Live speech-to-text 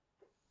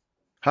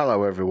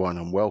Hello, everyone,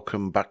 and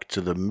welcome back to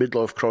the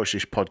Midlife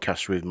Crisis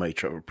podcast with me,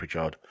 Trevor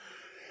Pritchard.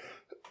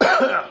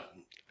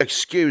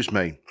 Excuse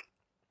me,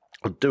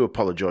 I do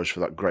apologise for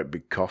that great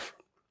big cough.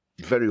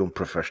 Very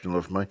unprofessional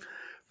of me,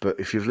 but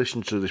if you've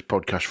listened to this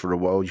podcast for a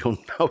while, you'll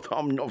know that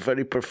I'm not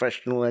very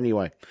professional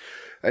anyway.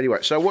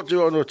 So what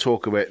do I want to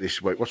talk about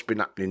this week? What's been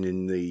happening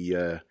in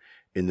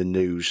the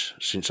news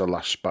since I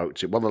last spoke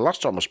to you? Well, the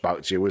last time I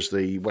spoke to you was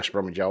the West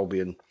Bromwich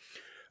Albion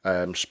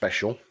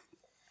special.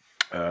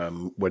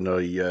 When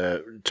I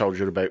told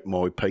you about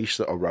my piece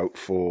that I wrote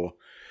for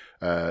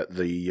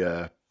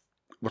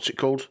what's it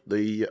called?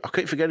 I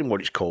keep forgetting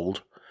what it's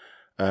called.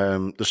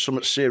 There's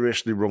something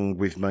seriously wrong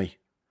with me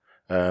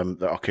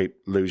that I keep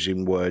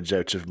losing words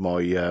out of my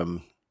it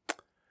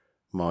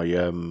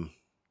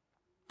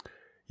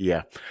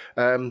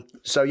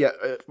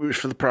was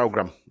for the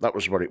programme. That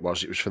was what it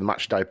was. It was for the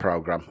match day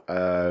programme.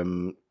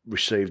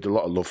 Received a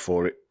lot of love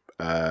for it.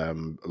 A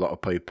lot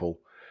of people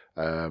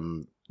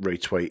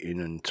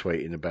retweeting and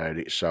tweeting about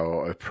it,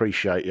 so I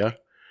appreciate you,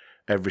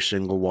 every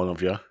single one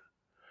of you,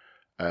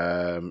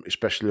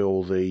 especially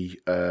all the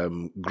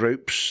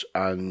groups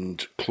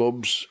and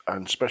clubs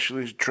and special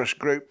interest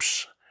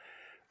groups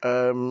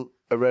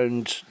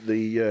around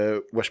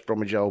the West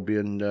Bromwich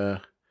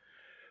Albion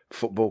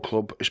football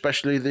club,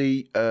 especially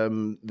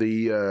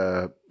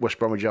the West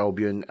Bromwich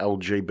Albion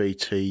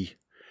LGBTQ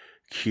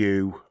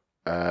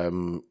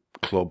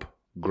club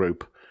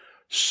group.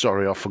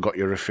 Sorry, I forgot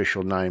your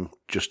official name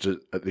just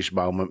at this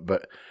moment,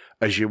 but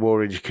as you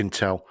already can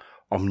tell,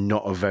 I'm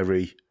not a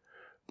very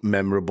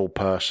memorable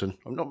person.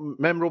 I'm not a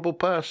memorable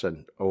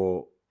person,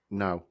 or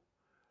no.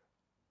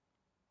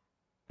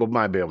 Well,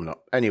 maybe I'm not.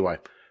 Anyway,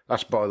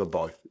 that's by the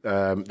by.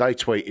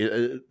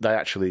 They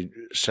actually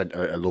sent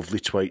a lovely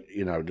tweet.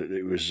 You know,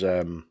 it was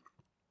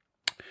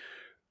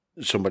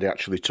somebody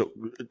actually took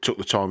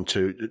the time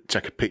to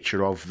take a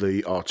picture of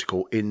the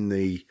article in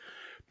the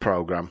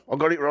programme. I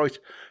got it right.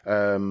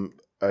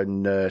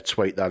 And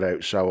tweet that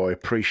out. So I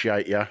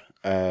appreciate you.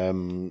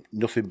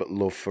 Nothing but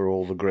love for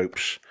all the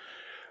groups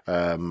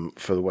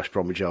for the West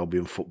Bromwich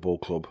Albion Football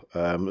Club.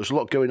 There's a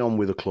lot going on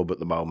with the club at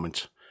the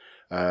moment.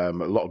 A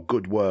lot of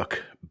good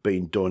work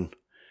being done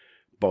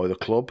by the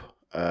club.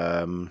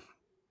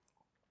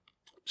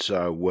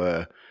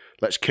 So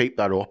let's keep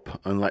that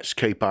up, and let's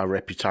keep our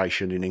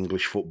reputation in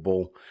English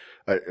football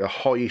at the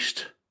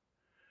highest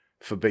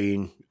for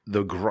being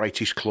the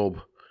greatest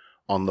club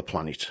on the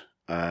planet.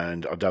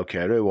 And I don't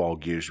care who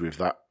argues with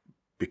that,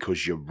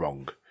 because you're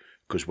wrong,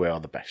 because we are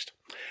the best.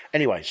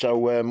 Anyway, so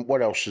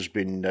what else has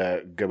been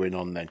going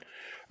on then?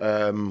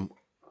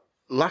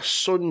 Last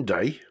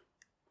Sunday,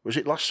 was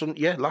it last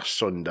Sunday? Yeah, last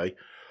Sunday.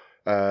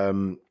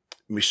 My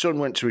son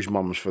went to his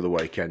mum's for the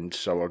weekend,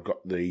 so I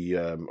got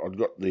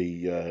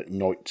the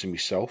night to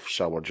myself.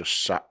 So I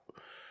just sat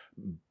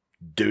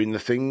doing the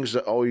things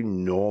that I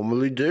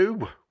normally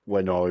do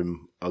when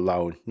I'm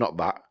alone. Not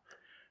that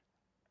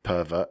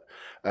pervert.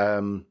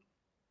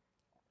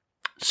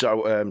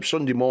 So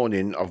Sunday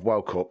morning, I've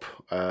woke up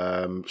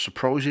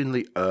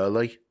surprisingly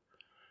early,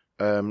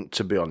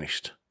 to be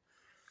honest,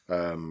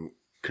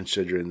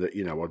 considering that,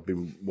 you know, I'd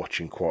been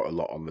watching quite a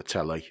lot on the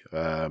telly.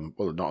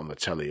 Well, not on the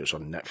telly, it was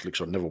on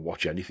Netflix. I never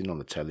watch anything on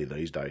the telly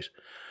these days.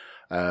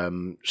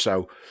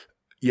 So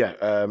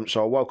I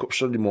woke up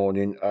Sunday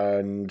morning,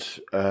 and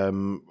I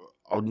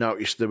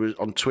noticed there was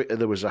on Twitter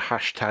there was a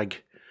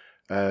hashtag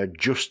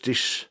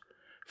justice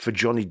for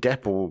Johnny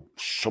Depp or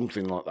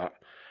something like that.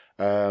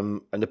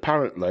 And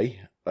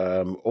apparently,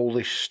 all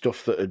this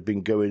stuff that had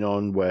been going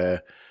on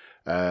where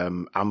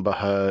Amber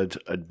Heard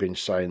had been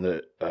saying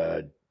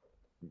that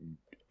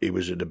he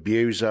was an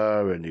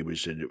abuser and he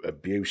was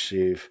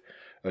abusive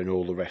and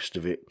all the rest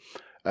of it,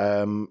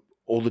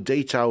 all the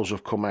details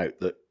have come out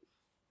that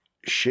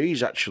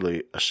she's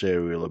actually a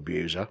serial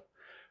abuser.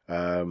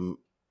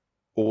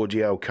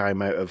 Audio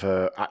came out of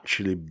her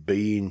actually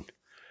being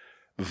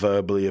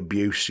verbally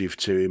abusive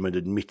to him and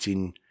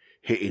admitting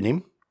hitting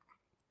him.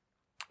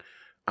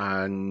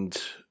 And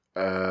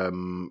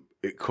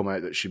it come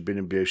out that she'd been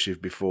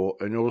abusive before.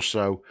 And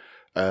also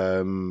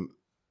Johnny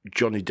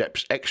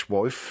Depp's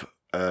ex-wife,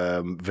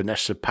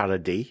 Vanessa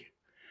Paradis.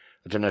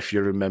 I don't know if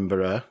you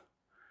remember her.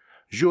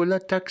 Je la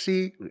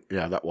taxi.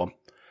 Yeah, that one.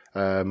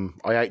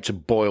 I hate to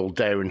boil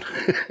down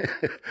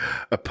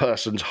a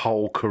person's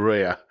whole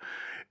career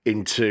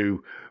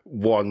into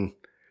one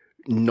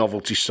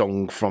novelty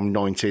song from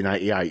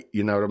 1988,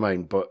 you know what I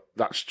mean? But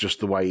that's just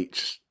the way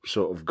it's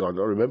sort of gone.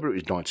 I remember it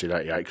was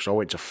 1988 because I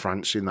went to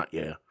France in that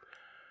year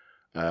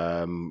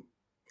on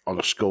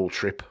a school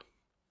trip,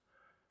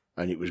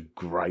 and it was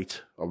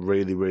great. I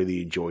really,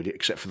 really enjoyed it,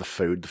 except for the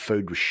food. The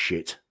food was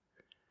shit,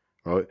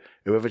 right?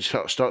 Whoever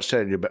starts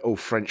telling you about,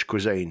 French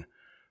cuisine,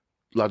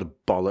 load of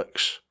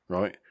bollocks,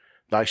 right?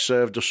 They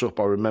served us up,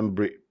 I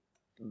remember it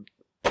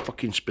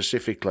fucking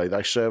specifically,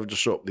 they served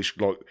us up this,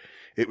 like,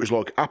 it was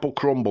like apple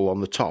crumble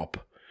on the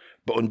top,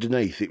 but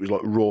underneath it was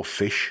like raw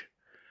fish.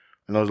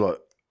 And I was like,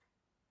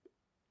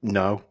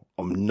 no,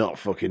 I'm not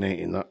fucking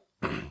eating that.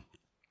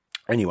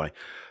 Anyway,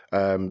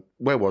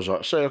 where was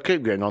I? So I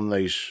keep getting on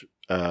these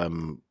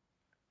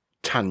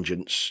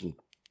tangents and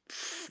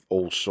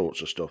all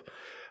sorts of stuff.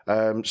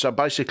 So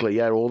basically,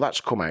 yeah, all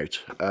that's come out.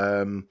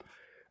 And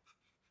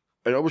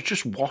I was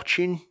just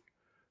watching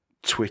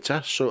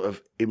Twitter sort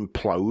of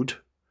implode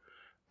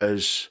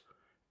as,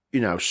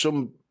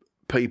 some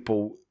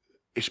people,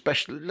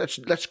 especially,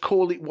 let's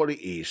call it what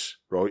it is,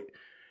 right?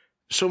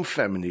 Some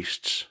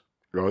feminists,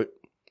 right,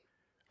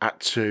 had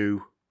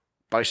to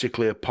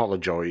basically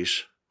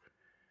apologise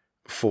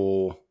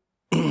for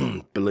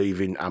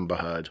believing Amber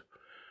Heard.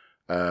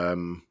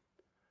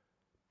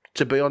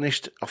 To be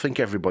honest, I think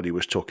everybody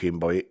was took in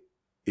by it.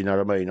 You know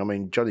what I mean? I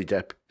mean, Johnny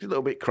Depp is a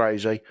little bit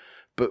crazy,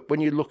 but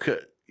when you look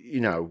at,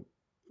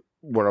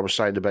 what I was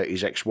saying about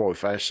his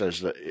ex-wife, he says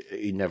that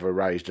he never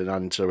raised an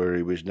hand to her,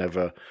 he was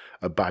never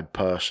a bad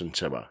person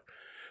to her.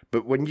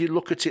 But when you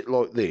look at it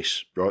like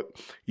this, right,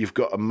 you've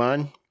got a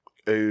man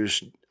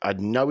who's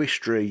had no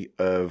history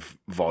of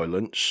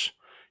violence,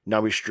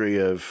 no history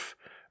of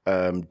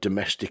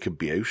domestic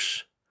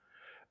abuse,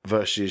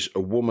 versus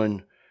a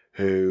woman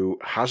who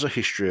has a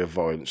history of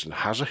violence and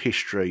has a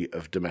history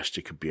of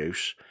domestic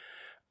abuse,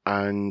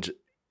 and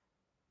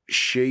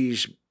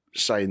she's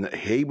saying that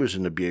he was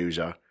an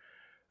abuser,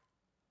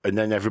 and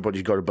then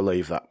everybody's got to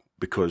believe that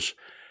because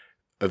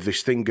of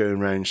this thing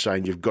going around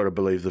saying you've got to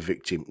believe the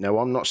victim. Now,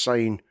 I'm not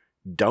saying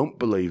don't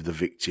believe the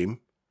victim.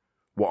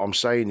 What I'm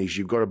saying is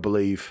you've got to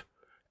believe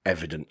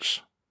evidence.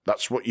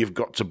 That's what you've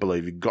got to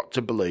believe. You've got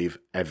to believe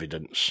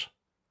evidence,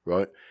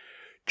 right?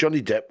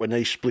 Johnny Depp, when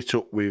he split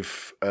up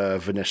with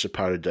Vanessa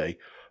Paradis,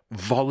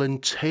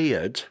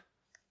 volunteered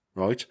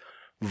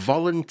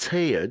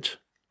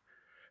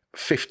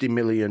 $50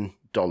 million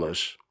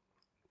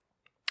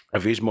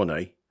of his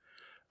money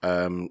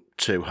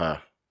to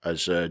her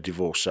as a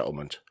divorce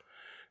settlement.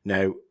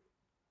 Now,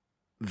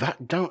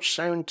 that don't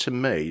sound to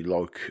me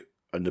like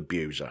an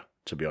abuser,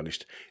 to be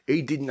honest.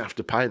 He didn't have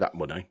to pay that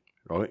money,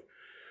 right?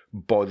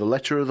 By the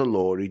letter of the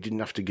law, he didn't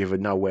have to give her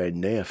nowhere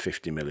near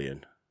 50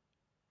 million,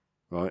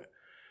 right?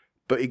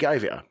 But he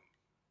gave it her,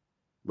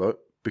 right?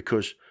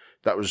 Because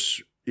that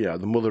was, the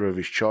mother of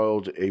his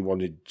child. He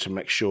wanted to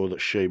make sure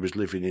that she was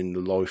living in the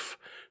life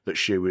that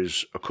she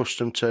was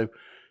accustomed to.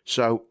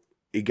 So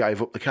he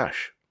gave up the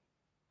cash.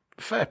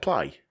 Fair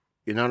play,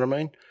 you know what I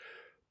mean?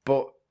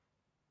 But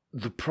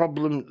the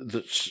problem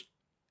that's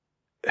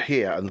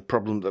here and the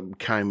problem that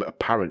became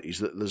apparent is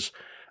that there's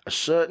a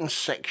certain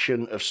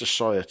section of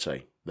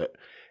society that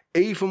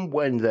even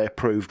when they're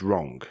proved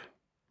wrong,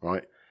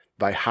 right,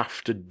 they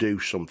have to do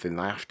something,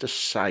 they have to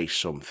say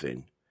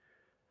something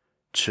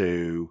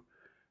to,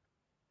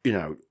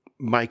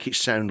 make it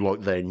sound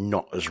like they're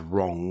not as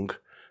wrong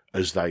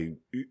as they,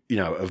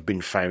 have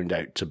been found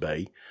out to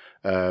be.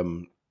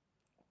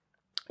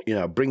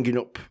 Bringing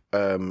up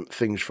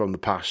things from the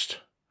past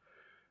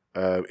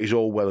is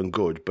all well and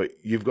good, but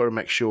you've got to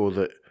make sure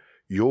that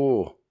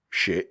your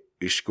shit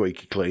is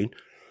squeaky clean.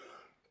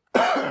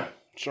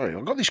 Sorry,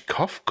 I've got this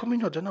cough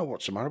coming. I don't know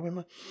what's the matter with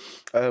me.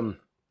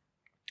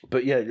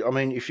 But yeah, I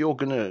mean, if you're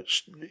gonna,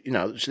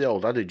 it's the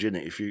old adage, isn't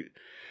it?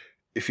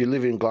 If you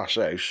live in glass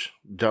house,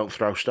 don't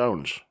throw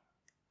stones.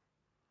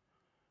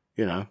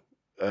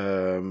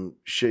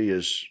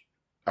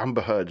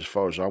 Amber Heard, as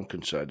far as I'm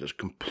concerned, has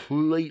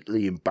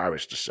completely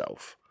embarrassed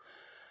herself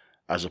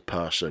as a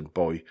person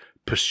by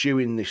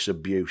pursuing this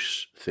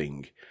abuse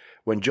thing.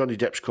 When Johnny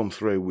Depp's come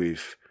through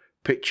with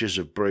pictures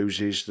of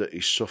bruises that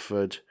he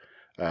suffered,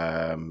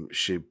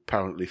 she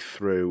apparently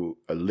threw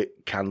a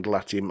lit candle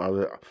at him.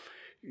 I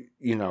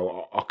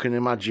can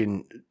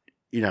imagine,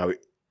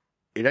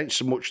 it ain't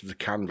so much the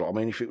candle. I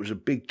mean, if it was a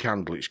big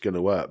candle, it's going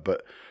to hurt.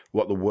 But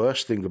what the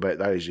worst thing about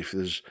that is if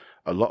there's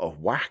a lot of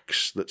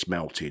wax that's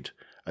melted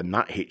and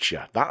that hits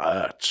you, that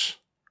hurts.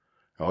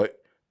 Right?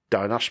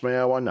 Don't ask me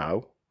how I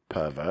know,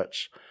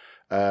 perverts.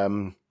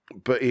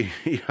 But,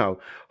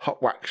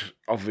 hot wax,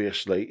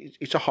 obviously,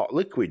 it's a hot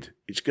liquid.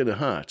 It's going to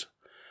hurt.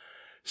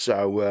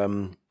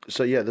 So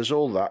yeah, there's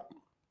all that.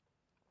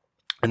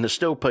 And there's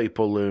still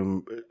people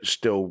who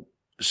still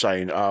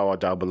saying, oh, I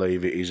don't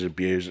believe it, he's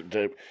abused.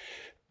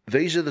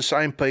 These are the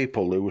same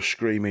people who were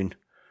screaming,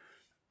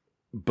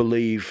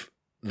 believe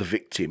the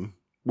victim,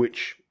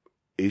 which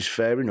is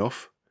fair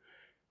enough.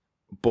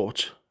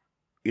 But,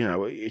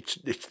 it's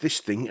this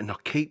thing, and I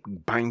keep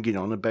banging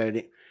on about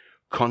it.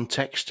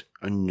 Context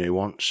and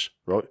nuance,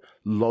 right?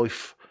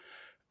 Life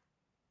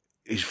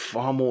is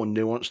far more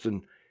nuanced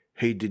than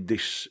he did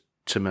this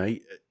to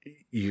me.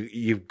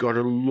 You've got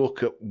to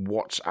look at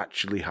what's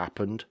actually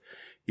happened.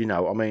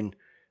 I mean,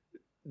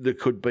 there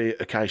could be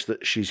a case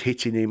that she's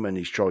hitting him and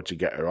he's tried to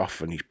get her off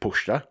and he's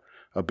pushed her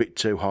a bit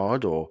too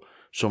hard or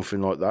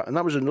something like that. And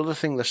that was another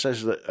thing that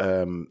says that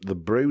the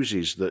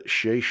bruises that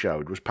she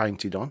showed was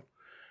painted on.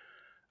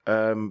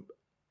 And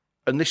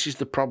this is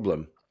the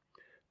problem.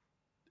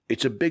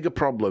 It's a bigger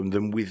problem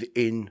than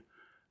within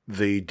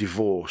the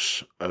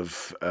divorce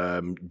of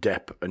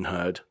Depp and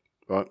Heard,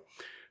 right?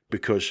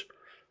 Because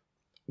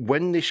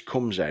when this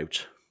comes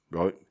out,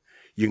 right,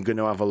 you're going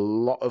to have a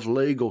lot of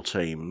legal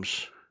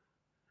teams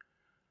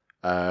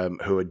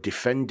who are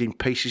defending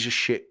pieces of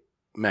shit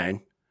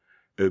men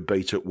who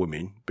beat up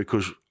women,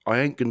 because I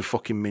ain't going to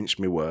fucking mince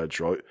my words,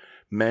 right?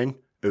 Men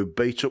who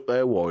beat up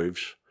their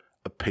wives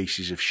are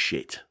pieces of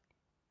shit,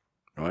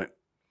 right?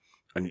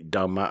 And it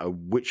don't matter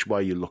which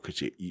way you look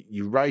at it.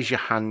 You raise your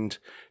hand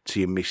to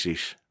your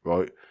missus,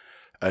 right?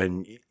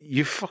 And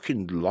you've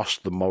fucking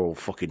lost the moral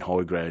fucking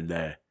high ground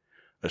there,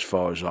 as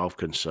far as I'm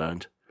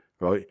concerned,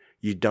 right?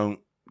 You don't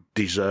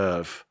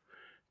deserve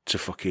to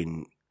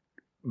fucking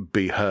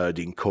be heard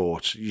in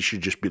court. You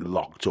should just be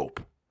locked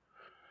up.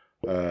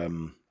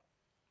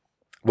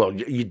 Well,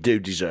 you do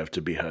deserve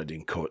to be heard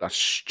in court. That's a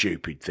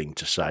stupid thing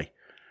to say.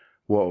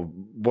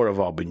 What have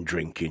I been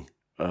drinking?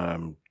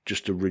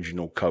 Just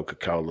original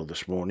Coca-Cola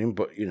this morning,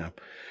 but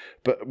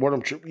But what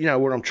I'm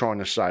trying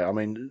to say, I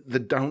mean, they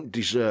don't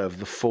deserve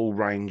the full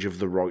range of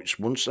the rights.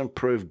 Once they're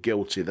proved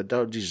guilty, they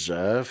don't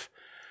deserve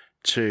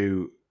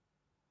to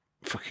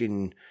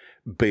fucking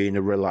be in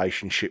a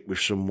relationship with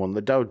someone.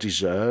 They don't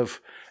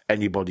deserve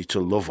anybody to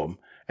love them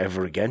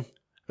ever again,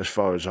 as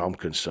far as I'm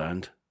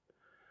concerned.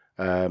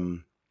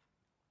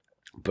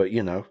 But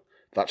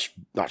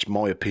that's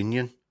my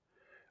opinion.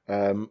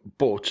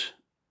 But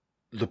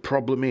the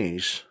problem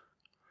is,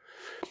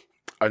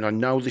 and I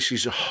know this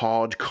is a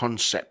hard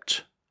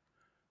concept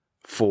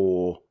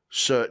for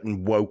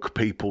certain woke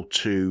people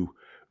to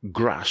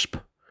grasp,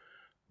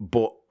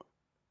 but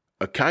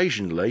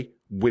occasionally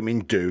women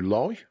do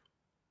lie.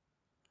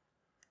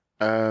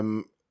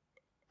 And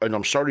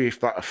I'm sorry if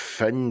that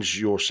offends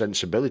your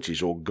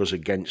sensibilities or goes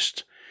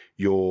against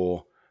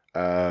your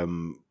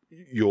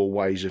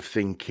ways of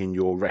thinking,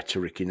 your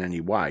rhetoric in any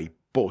way,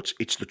 but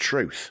it's the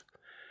truth.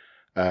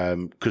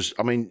 Because,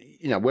 I mean,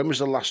 when was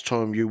the last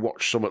time you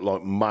watched something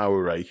like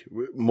Maury?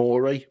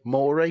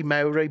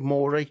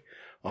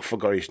 I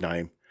forgot his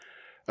name.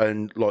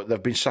 And, like,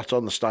 they've been sat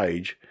on the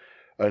stage,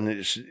 and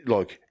it's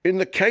like, in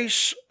the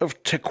case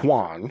of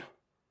Tequan,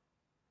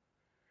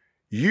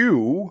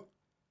 you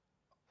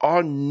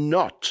are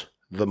not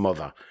the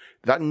mother.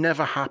 That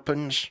never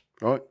happens,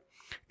 right?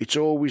 It's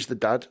always the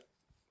dad.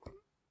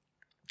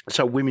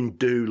 So women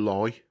do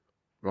lie,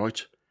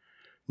 right?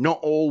 Not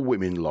all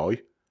women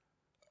lie.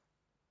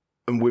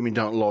 And women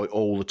don't lie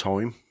all the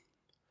time.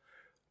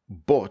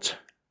 But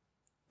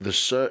there's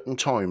certain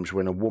times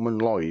when a woman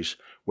lies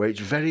where it's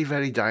very,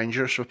 very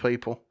dangerous for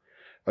people.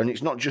 And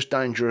it's not just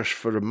dangerous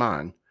for a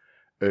man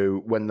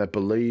who, when they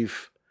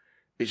believe,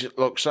 it's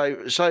like,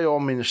 say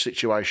I'm in a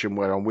situation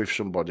where I'm with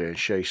somebody and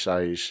she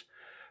says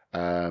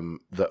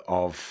that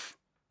I've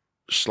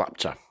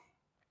slapped her,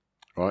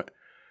 right?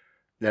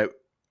 Now,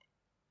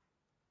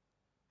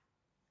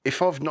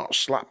 if I've not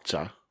slapped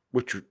her,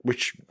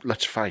 which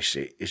let's face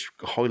it, is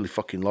highly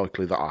fucking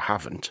likely that I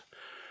haven't,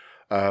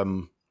 I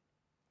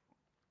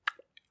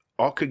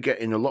could get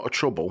in a lot of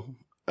trouble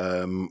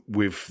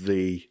with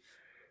the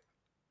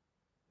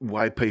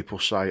way people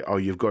say, oh,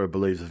 you've got to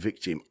believe the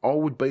victim. I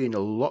would be in a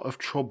lot of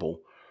trouble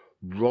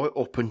right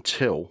up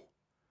until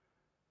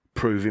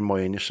proving my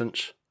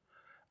innocence.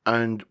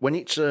 And when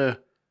it's her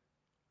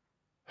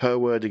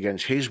word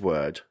against his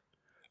word,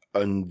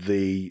 and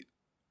the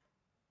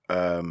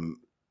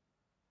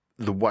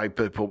way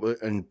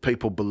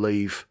people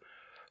believe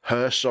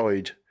her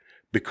side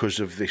because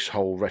of this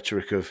whole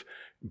rhetoric of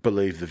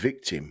believe the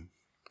victim,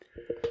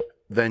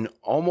 then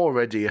I'm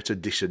already at a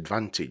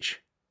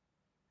disadvantage,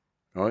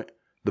 right?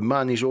 The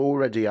man is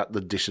already at the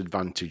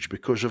disadvantage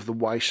because of the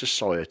way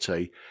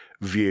society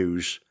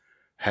views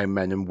how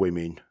men and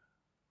women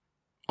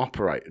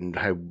operate and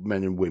how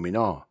men and women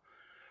are.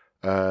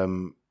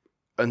 And,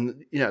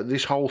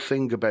 this whole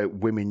thing about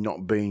women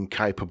not being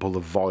capable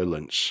of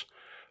violence,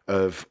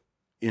 of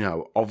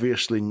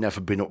obviously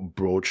never been up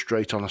Broad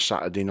Street on a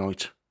Saturday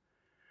night.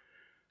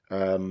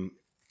 They're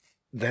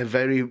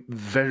very,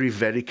 very,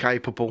 very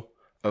capable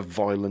of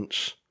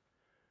violence.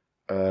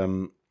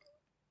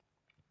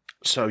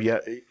 So yeah,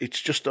 it's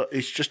just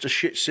a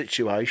shit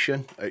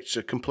situation. It's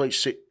a complete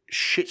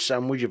shit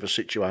sandwich of a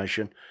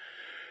situation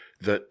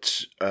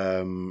that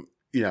a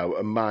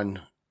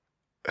man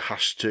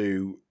has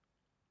to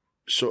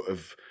sort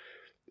of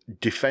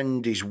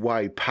defend his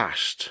way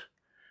past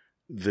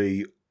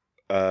the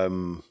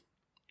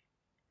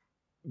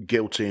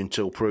guilty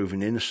until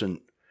proven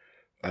innocent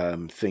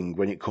thing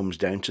when it comes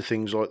down to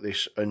things like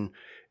this. And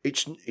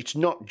it's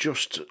not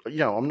just,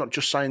 I'm not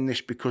just saying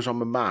this because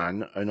I'm a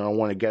man and I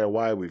want to get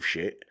away with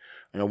shit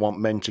and I want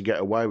men to get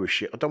away with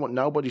shit. I don't want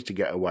nobody to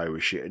get away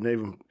with shit.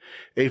 And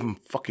even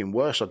fucking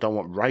worse, I don't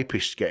want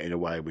rapists getting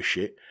away with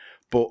shit.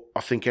 But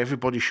I think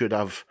everybody should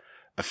have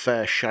a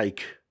fair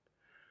shake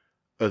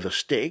of the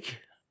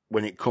stick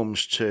when it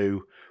comes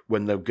to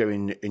when they're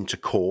going into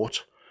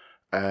court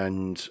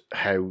and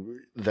how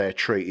they're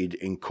treated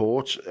in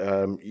court.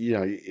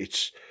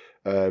 It's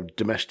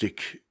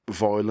domestic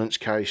violence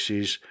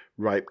cases,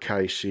 rape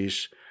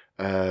cases,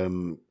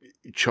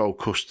 child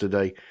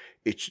custody.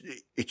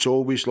 It's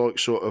always like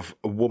sort of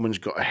a woman's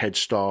got a head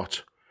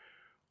start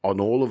on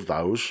all of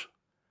those.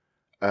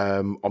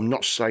 I'm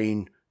not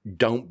saying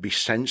don't be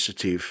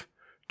sensitive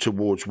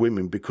towards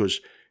women because,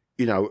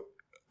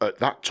 at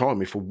that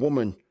time, if a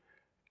woman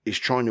is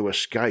trying to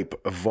escape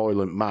a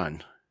violent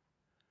man,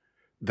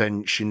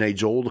 then she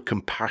needs all the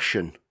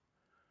compassion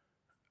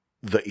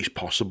that is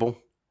possible.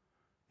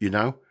 You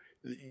know,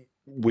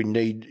 we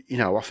need,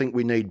 I think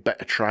we need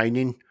better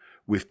training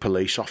with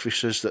police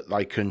officers that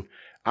they can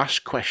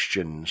ask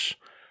questions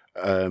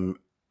and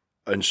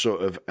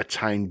sort of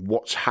attain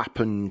what's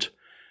happened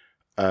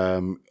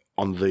on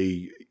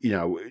the,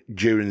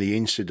 during the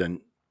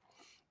incident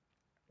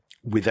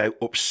without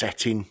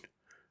upsetting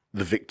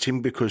the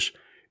victim, because,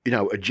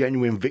 a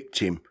genuine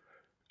victim,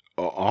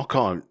 I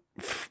can't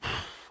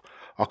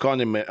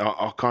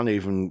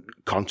even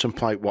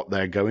contemplate what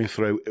they're going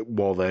through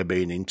while they're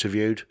being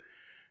interviewed,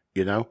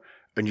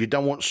 and you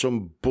don't want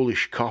some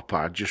bullish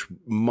copper just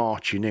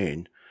marching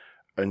in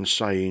and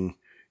saying,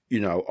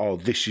 oh,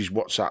 this is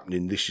what's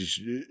happening. This is,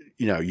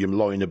 you're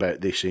lying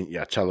about this, ain't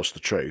you? Tell us the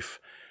truth.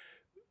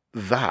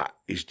 That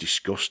is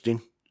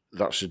disgusting.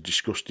 That's a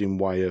disgusting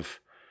way of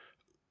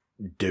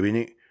doing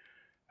it.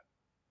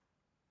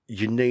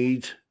 You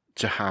need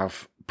to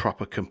have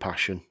proper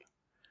compassion,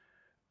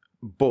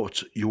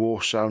 but you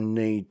also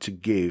need to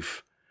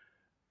give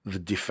the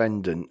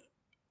defendant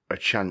a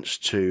chance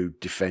to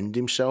defend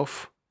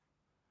himself.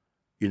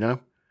 There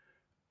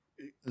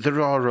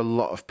are a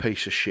lot of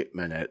piece of shit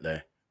men out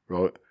there,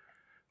 right?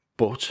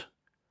 But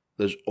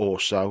there's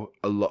also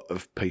a lot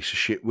of piece of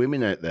shit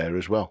women out there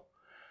as well.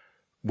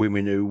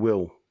 Women who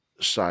will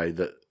say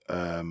that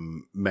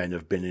men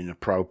have been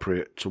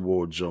inappropriate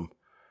towards them.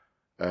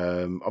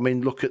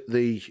 Look at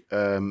the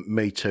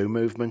Me Too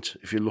movement.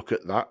 If you look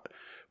at that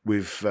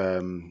with,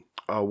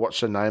 what's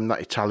her name?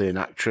 That Italian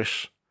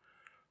actress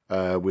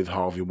with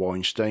Harvey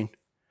Weinstein.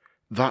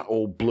 That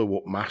all blew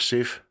up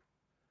massive.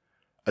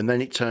 And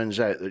then it turns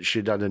out that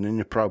she'd had an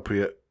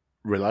inappropriate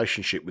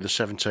relationship with a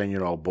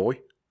 17-year-old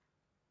boy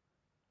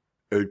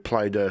who'd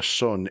played her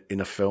son in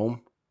a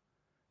film.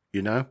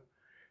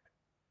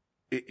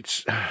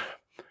 It's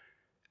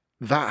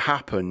that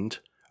happened,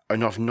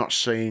 and I've not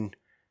seen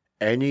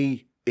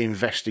any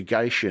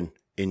investigation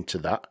into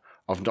that.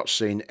 I've not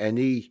seen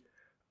any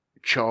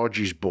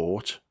charges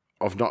brought.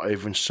 I've not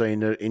even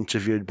seen her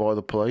interviewed by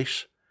the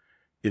police.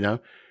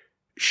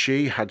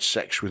 She had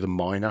sex with a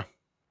minor.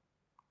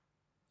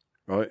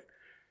 Right?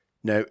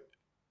 Now,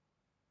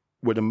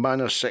 when a man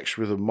has sex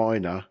with a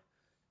minor,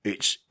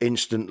 it's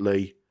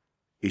instantly,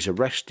 he's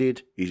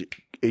arrested, he's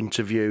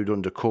interviewed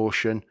under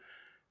caution,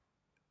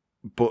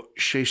 but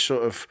she's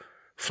sort of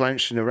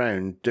flouncing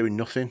around doing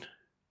nothing,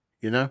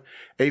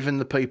 Even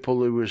the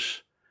people who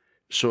was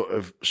sort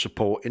of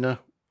supporting her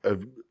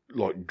have,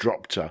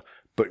 dropped her,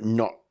 but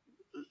not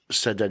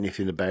said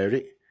anything about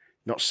it,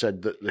 not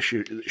said that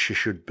she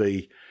should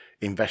be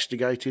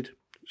investigated.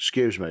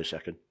 Excuse me a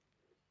second.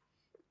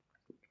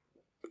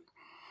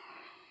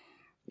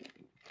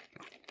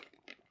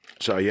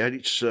 So yeah,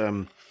 it's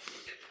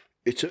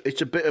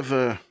a bit of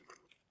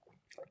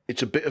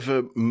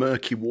a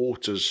murky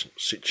waters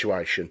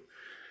situation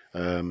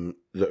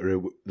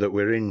that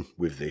we're in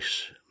with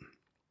this.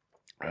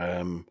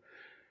 I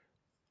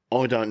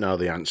don't know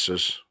the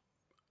answers,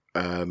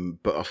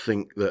 but I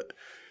think that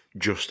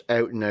just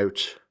out and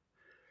out,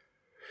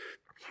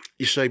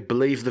 you say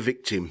believe the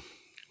victim,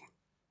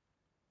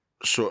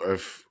 sort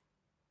of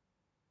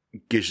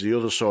gives the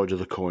other side of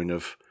the coin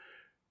of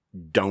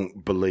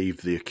don't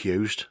believe the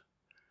accused.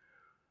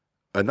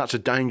 And that's a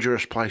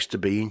dangerous place to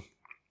be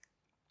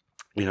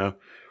in.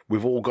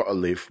 We've all got to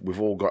live. We've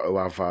all got to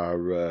have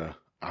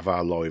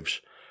our lives,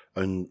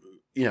 and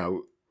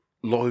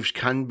lives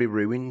can be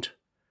ruined.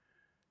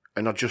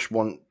 And I just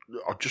want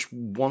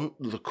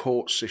the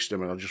court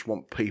system, and I just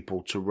want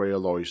people to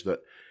realise that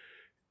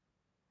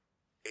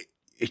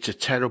it's a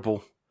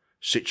terrible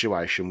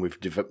situation with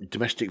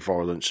domestic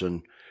violence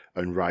and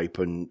rape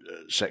and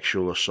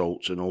sexual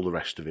assault and all the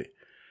rest of it.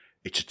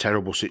 It's a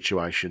terrible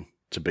situation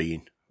to be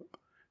in.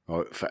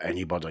 Right, for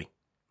anybody,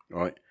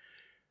 right?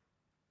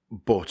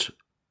 But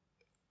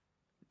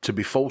to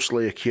be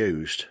falsely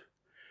accused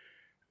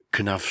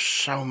can have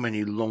so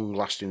many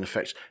long-lasting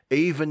effects.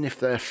 Even if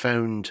they're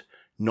found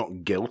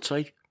not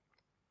guilty,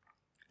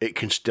 it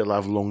can still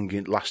have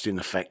long-lasting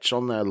effects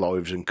on their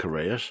lives and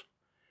careers.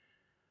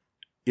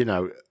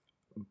 And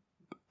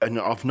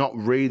I've not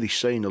really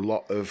seen a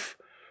lot of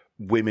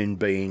women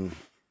being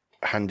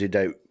handed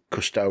out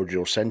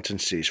custodial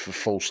sentences for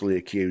falsely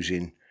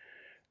accusing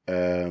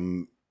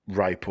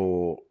rape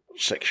or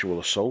sexual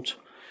assault.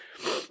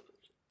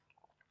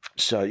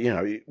 So,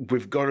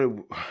 we've got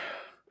to,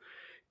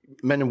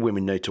 men and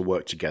women need to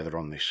work together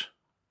on this.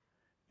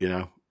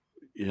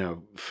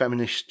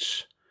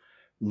 Feminists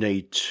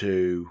need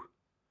to,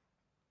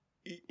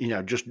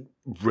 just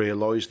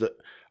realise that,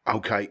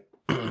 okay,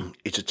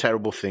 it's a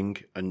terrible thing,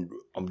 and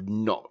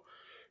I'm not,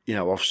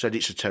 I've said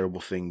it's a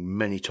terrible thing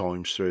many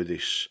times through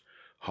this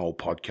whole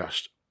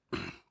podcast.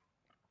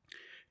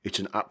 It's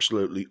an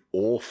absolutely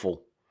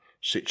awful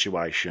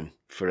situation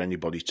for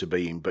anybody to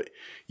be in, but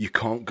you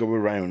can't go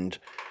around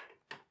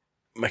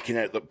making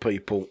out that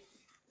people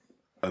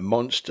are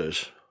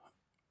monsters,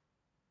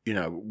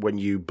 when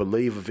you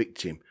believe a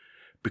victim,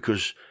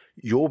 because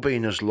you're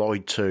being as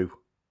lied to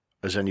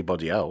as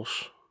anybody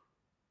else,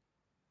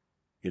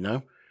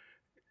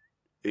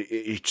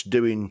 it's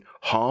doing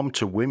harm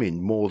to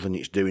women more than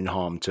it's doing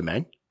harm to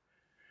men.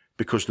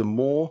 Because the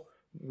more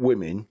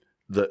women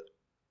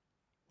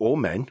or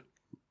men,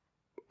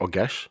 I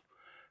guess,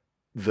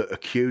 that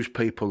accuse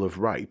people of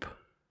rape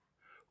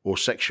or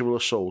sexual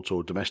assault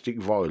or domestic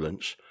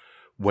violence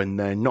when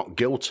they're not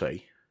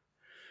guilty,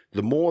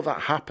 the more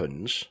that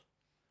happens,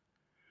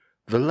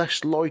 the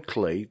less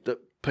likely that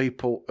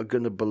people are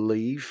going to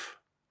believe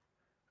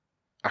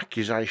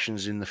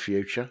accusations in the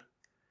future.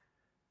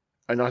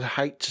 And I'd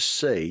hate to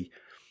see,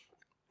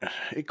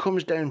 it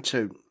comes down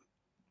to,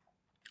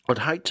 I'd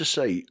hate to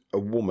see a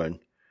woman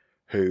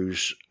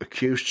who's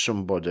accused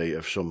somebody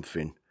of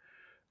something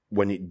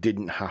when it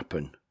didn't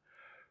happen.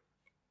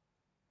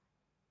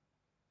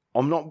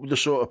 I'm not the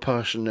sort of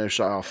person who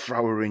say, I'll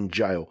throw her in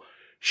jail.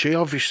 She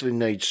obviously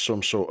needs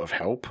some sort of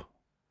help.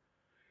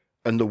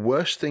 And the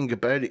worst thing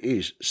about it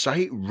is,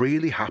 say it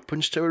really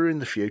happens to her in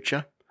the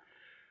future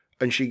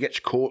and she gets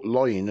caught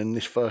lying in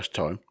this first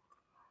time,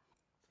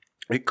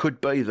 it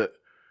could be that,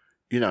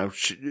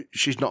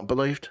 she's not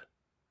believed.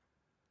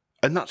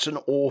 And that's an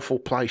awful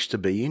place to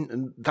be in.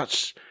 And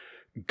that's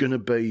going to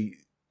be,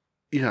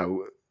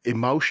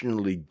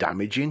 emotionally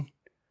damaging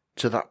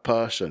to that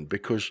person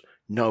because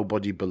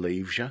nobody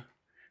believes you.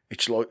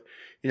 It's like,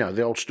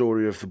 the old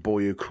story of the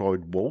boy who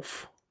cried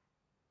wolf.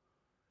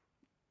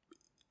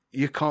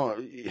 You've got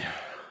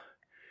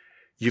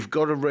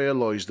to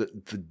realise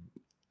that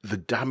the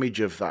damage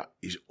of that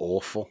is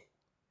awful.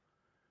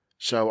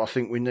 So I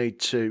think we need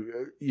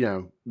to,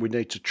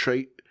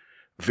 treat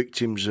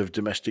victims of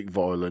domestic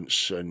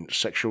violence and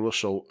sexual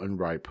assault and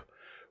rape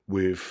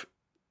with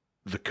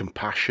the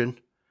compassion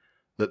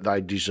that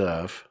they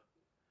deserve.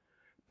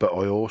 But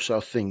I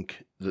also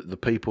think that the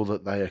people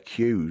that they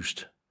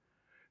accused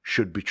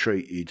should be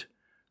treated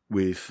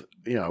with,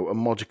 a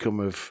modicum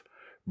of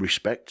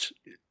respect.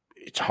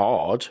 It's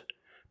hard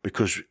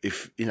because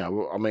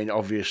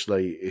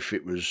obviously if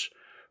it was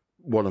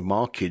one of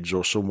my kids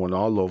or someone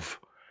I love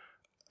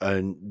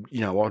and,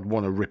 I'd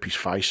want to rip his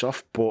face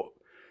off, but,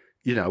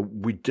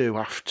 we do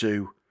have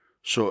to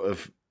sort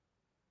of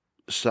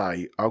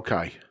say,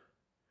 okay,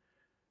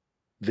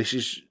 this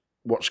is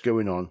what's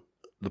going on.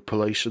 The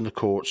police and the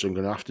courts are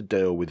going to have to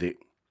deal with it.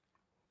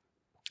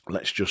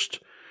 Let's just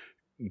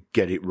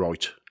get it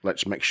right.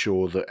 Let's make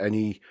sure that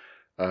any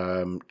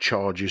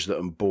charges that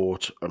are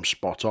brought are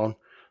spot on.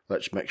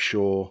 Let's make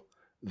sure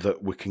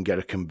that we can get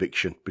a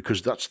conviction,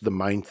 because that's the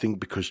main thing,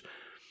 because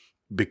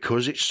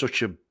it's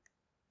such a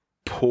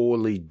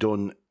poorly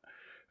done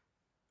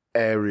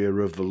area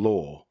of the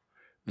law,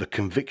 the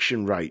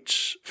conviction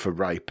rates for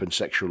rape and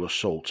sexual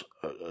assault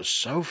are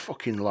so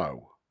fucking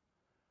low.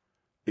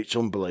 It's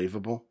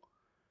unbelievable.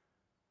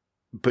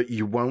 But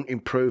you won't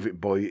improve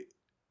it by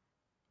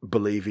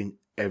believing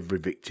every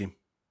victim.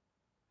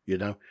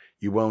 You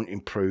won't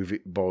improve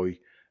it by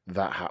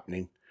that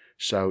happening.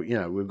 So,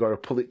 we've got to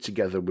pull it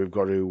together. We've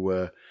got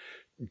to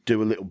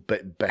do a little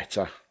bit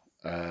better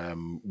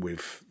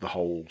with the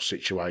whole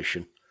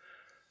situation.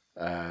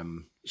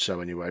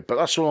 So anyway, but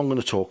that's all I'm going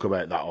to talk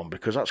about that on,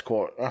 because that's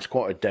quite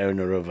a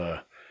downer of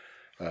a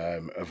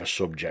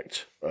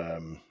subject.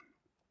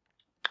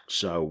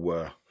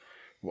 So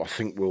I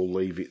think we'll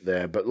leave it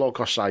there. But like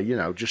I say,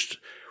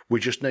 we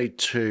just need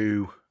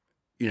to,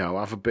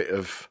 have a bit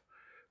of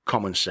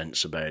common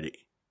sense about it.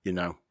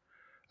 I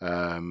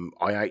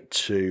hate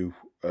to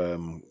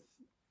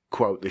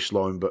quote this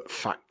line, but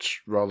facts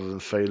rather than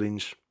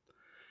feelings.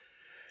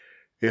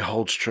 It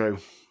holds true.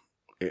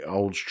 It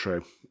holds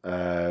true.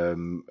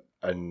 And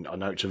I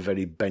know it's a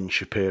very Ben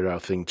Shapiro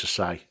thing to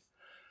say.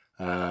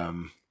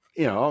 I'm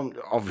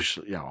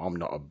obviously, I'm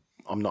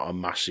not a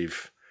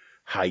massive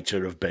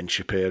hater of Ben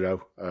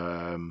Shapiro.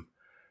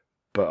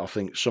 But I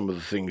think some of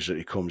the things that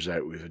he comes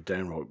out with are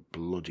downright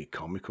bloody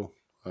comical.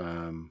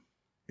 I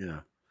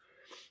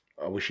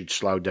wish he'd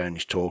slow down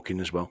his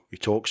talking as well. He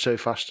talks so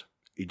fast.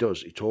 He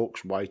does. He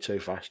talks way too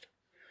fast.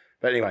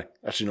 But anyway,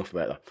 that's enough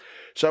about that.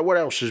 So what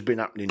else has been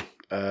happening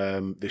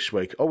this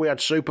week? Oh, we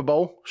had Super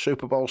Bowl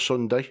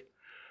Sunday.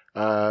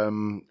 I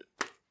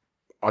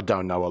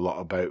don't know a lot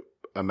about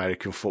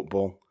American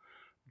football,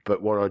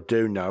 but what I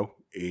do know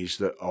is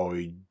that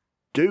I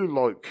do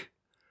like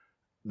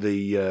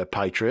the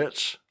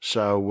Patriots.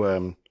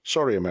 So,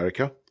 sorry,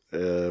 America.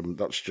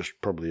 That's just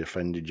probably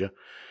offended you.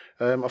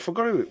 I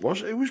forgot who it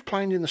was. Who was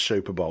playing in the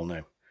Super Bowl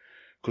now?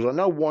 Because I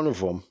know one of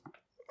them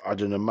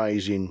had an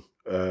amazing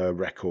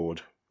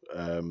record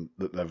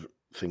that they've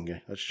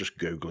thinking. Let's just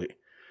Google it.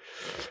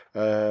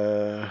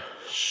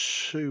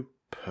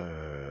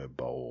 Super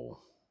Bowl.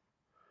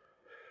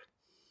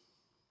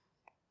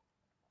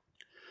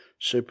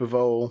 Super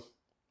Bowl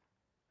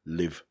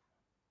live.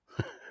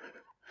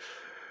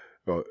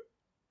 Right.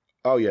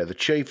 Oh yeah, the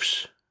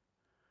Chiefs,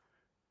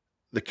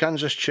 the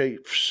Kansas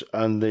Chiefs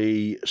and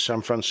the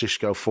San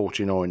Francisco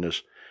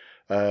 49ers.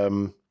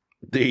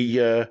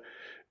 The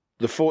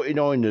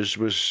 49ers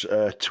was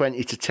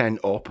 20-10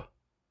 up.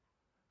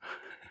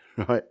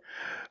 Right.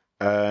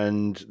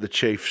 And the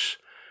Chiefs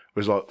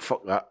was like,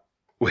 fuck that.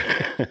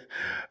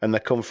 And they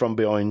come from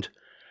behind.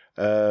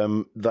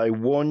 They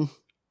won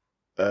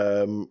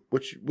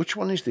Which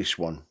one is this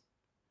one?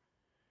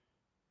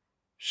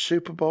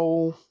 Super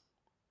Bowl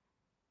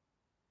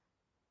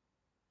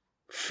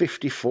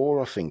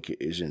 54, I think it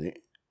is, isn't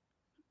it?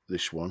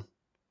 This one.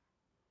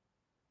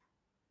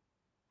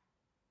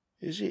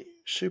 Is it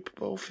Super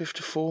Bowl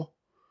 54?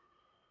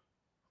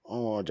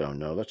 Oh, I don't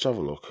know. Let's have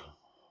a look.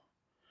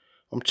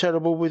 I'm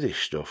terrible with this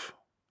stuff.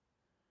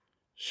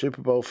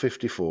 Super Bowl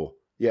 54.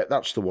 Yeah,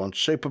 that's the one.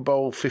 Super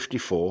Bowl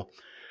 54.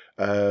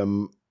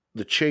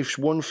 The Chiefs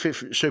won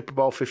Super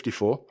Bowl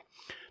 54.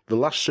 The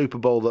last Super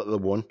Bowl that they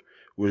won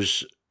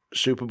was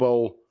Super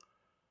Bowl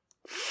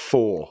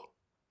 4.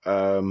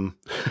 So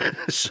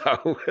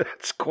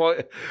that's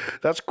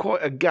quite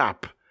a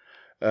gap.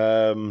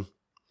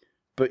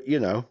 But you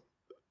know,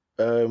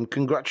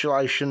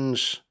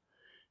 congratulations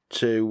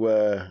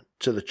to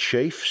the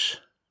Chiefs.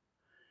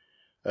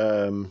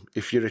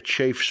 If you're a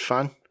Chiefs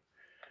fan,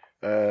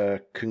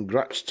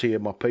 congrats to you,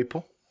 my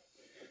people.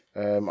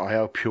 I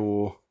hope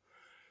you're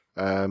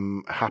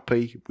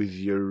happy with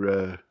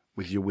your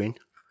win.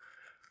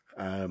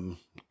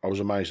 I was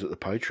amazed that the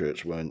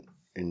Patriots weren't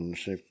in the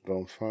Super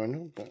Bowl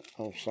final, but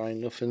I'll say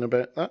nothing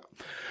about that.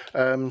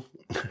 No,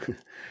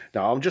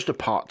 I'm just a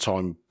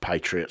part-time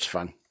Patriots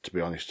fan, to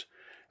be honest.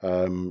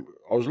 I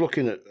was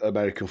looking at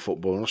American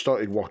football and I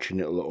started watching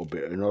it a little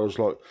bit, and I was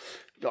like,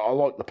 I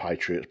like the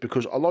Patriots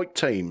because I like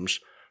teams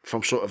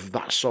from sort of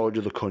that side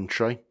of the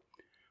country,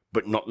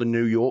 but not the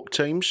New York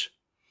teams.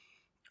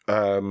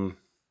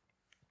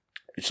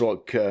 It's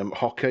like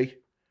hockey.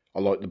 I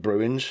like the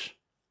Bruins.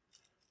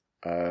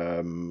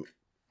 And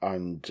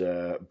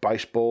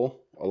baseball.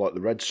 I like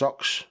the Red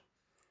Sox.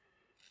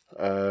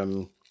 I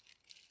don't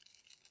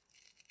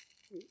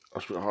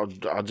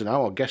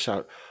know.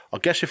 I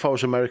guess if I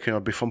was American,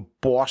 I'd be from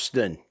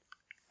Boston.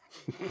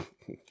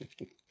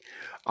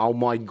 Oh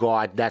my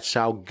God, that's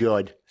so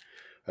good.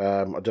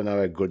 I don't know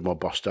how good my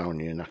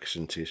Bostonian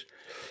accent is.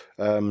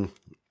 I'm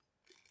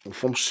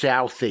from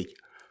Southie.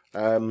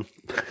 I'm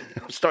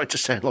starting to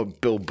sound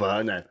like Bill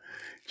Burr now.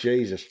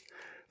 Jesus.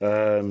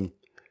 Not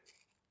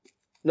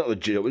the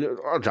Jew.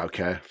 I don't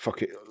care.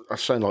 Fuck it. I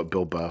sound like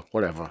Bill Burr.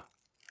 Whatever.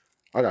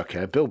 I don't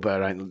care. Bill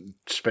Burr ain't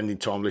spending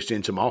time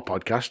listening to my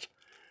podcast.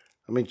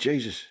 I mean,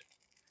 Jesus.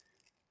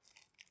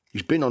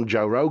 He's been on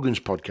Joe Rogan's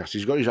podcast.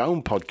 He's got his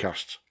own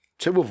podcast.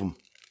 2 of them.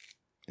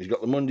 He's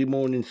got the Monday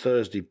Morning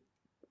Thursday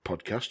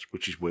podcast,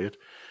 which is weird.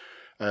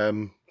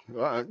 No,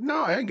 I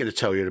ain't going to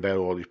tell you about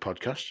all his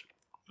podcasts.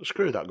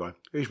 Screw that guy.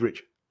 He's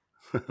rich.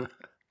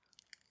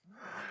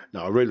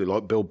 No, I really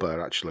like Bill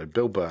Burr, actually.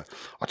 Bill Burr.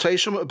 I'll tell you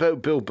something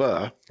about Bill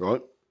Burr,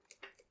 right?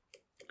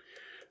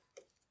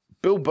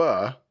 Bill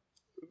Burr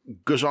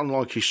goes on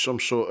like he's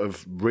some sort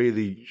of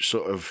really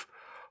sort of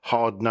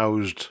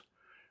hard-nosed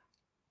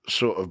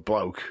sort of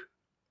bloke.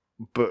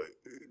 But,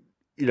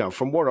 you know,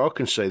 from what I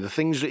can see, the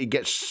things that he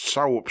gets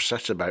so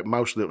upset about,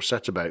 mostly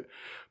upset about,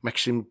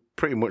 makes him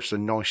pretty much the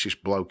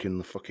nicest bloke in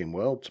the fucking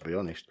world, to be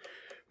honest.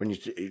 When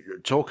you're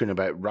talking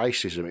about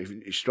racism, if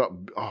you start,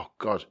 oh,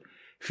 God,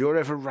 if you're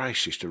ever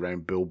racist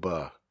around Bill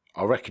Burr,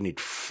 I reckon he'd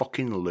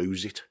fucking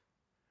lose it.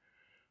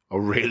 I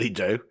really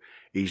do.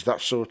 He's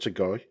that sort of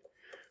guy.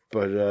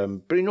 But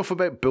enough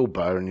about Bill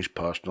Burr and his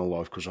personal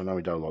life, because I know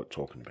he don't like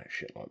talking about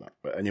shit like that.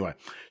 But anyway,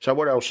 so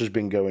what else has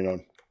been going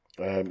on?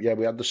 Yeah,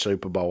 we had the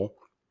Super Bowl.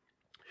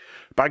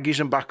 Baggies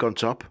and back on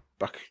top,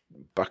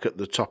 back at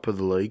the top of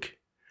the league.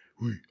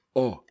 We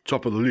are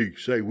top of the league.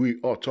 Say we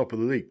are top of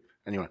the league.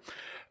 Anyway,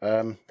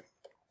 I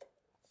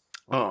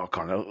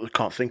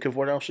can't think of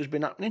what else has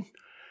been happening.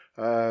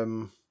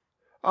 My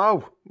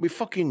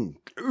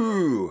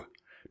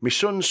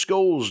son's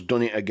school's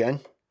done it again.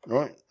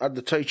 Right, I had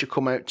the teacher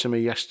come out to me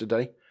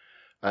yesterday.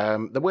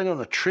 They went on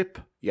a trip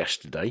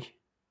yesterday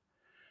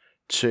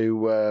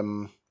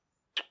to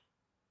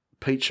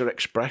Pizza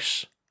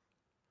Express,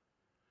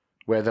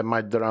 where they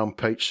made their own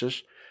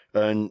pizzas.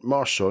 And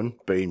my son,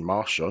 being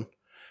my son,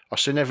 I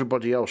seen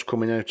everybody else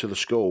coming out of the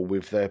school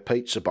with their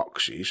pizza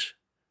boxes,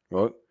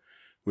 right,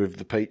 with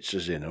the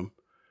pizzas in them.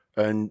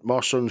 And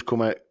my son's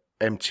come out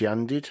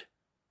empty-handed.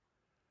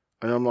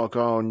 And I'm like,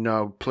 oh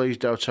no, please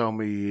don't tell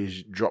me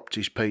he's dropped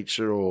his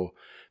pizza or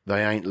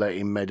they ain't let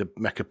him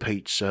make a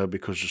pizza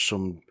because of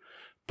some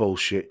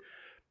bullshit.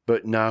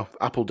 But no,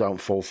 apple don't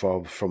fall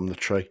far from the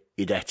tree.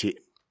 He'd ate it.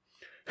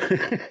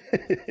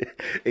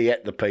 He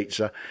ate the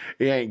pizza.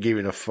 He ain't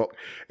giving a fuck.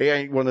 He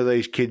ain't one of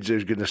these kids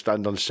who's going to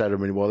stand on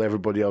ceremony while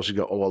everybody else has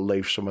got, oh, I'll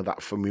leave some of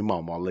that for me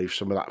mum. I'll leave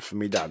some of that for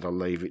me dad. I'll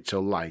leave it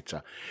till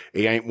later.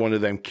 He ain't one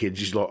of them kids.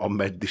 He's like, I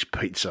made this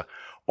pizza.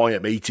 I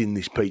am eating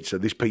this pizza.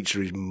 This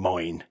pizza is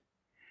mine.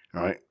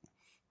 Right?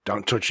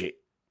 Don't touch it.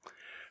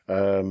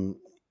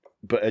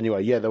 But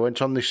anyway, yeah, they went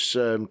on this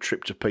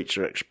trip to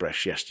Pizza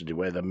Express yesterday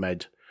where they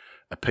made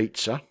a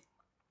pizza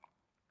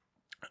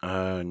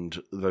and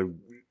they,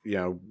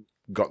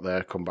 got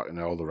there, come back and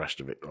all the rest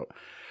of it. Right?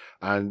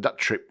 And that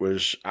trip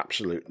was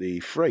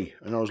absolutely free.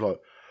 And I was like,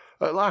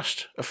 at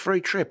last, a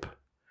free trip.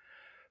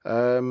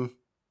 The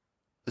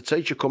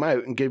teacher come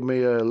out and gave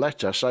me a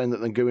letter saying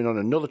that they're going on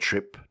another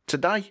trip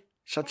today.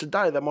 So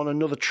today they're on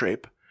another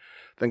trip.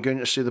 then going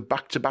to see the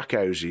back-to-back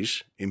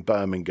houses in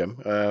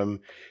Birmingham.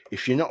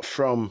 If you're not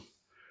from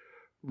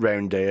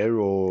round here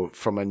or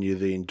from any of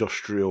the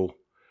industrial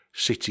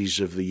cities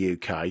of the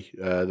UK,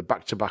 the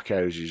back-to-back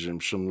houses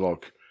and some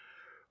like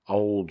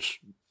old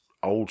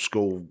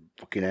school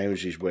fucking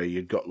houses where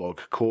you've got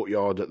like a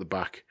courtyard at the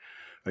back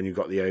and you've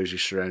got the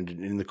houses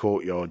surrounding. In the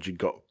courtyard you've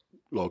got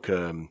like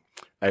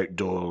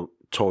outdoor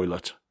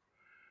toilet.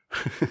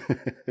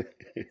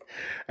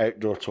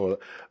 Outdoor toilet.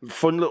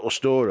 Fun little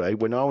story.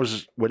 When I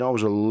was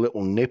a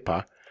little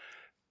nipper,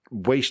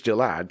 we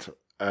still had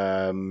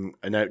an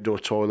outdoor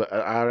toilet at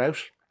our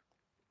house,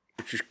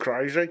 which is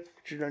crazy,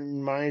 which is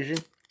amazing.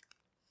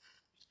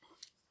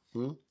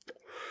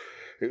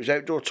 It was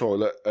outdoor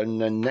toilet, and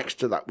then next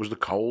to that was the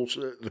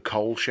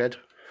coal shed.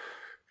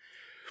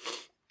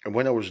 And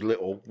when I was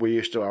little, we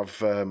used to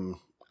have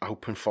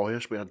open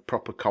fires. We had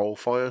proper coal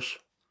fires.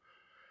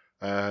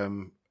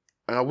 And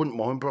I wouldn't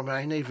mind, but I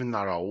ain't even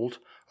that old.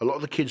 A lot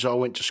of the kids I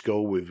went to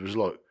school with was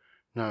like,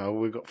 no,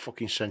 we've got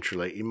fucking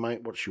central heating,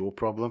 mate. What's your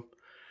problem?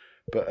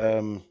 But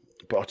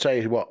I'll tell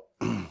you what,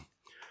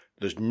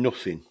 there's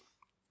nothing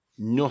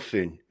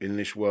in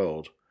this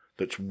world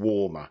that's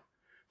warmer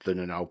than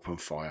an open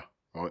fire,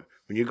 right?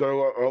 When you got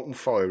an open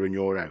fire in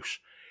your house,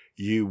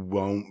 you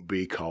won't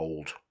be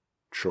cold.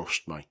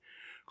 Trust me.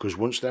 Because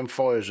once them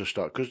fires are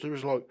started, because there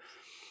was like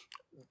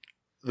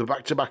the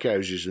back-to-back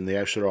houses in the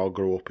house that I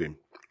grew up in,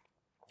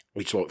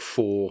 it's like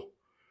four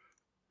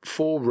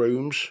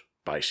rooms,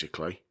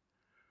 basically.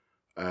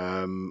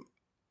 And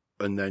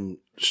then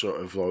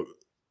sort of like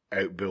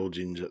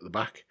outbuildings at the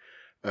back.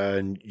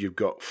 And you've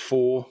got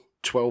 4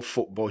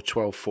 12-foot by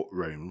 12-foot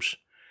rooms.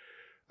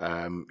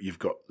 You've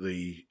got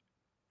the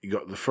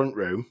front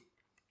room,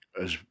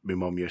 as my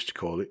mum used to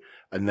call it,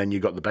 and then you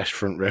got the best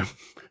front room.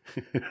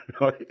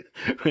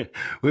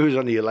 We was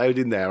only allowed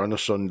in there on a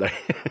Sunday.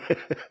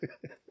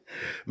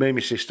 Me and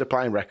my sister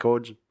playing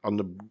records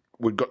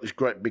we'd got this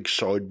great big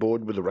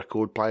sideboard with a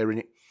record player in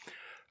it.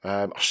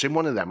 I seen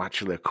one of them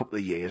actually a couple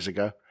of years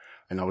ago,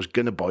 and I was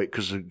gonna buy it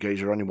because the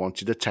geezer only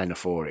wanted a tenner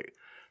for it,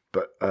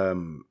 but I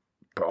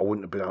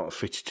wouldn't have been able to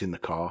fit it in the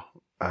car,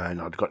 and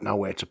I'd got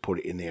nowhere to put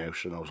it in the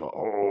house, and I was like,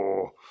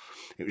 oh.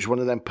 It was one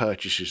of them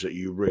purchases that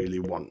you really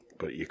want,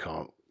 but you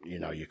can't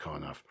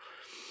have.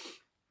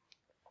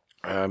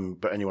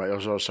 But anyway,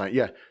 as I was saying,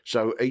 yeah.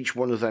 So each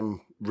one of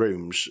them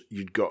rooms,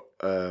 you'd got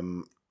a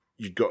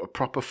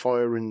proper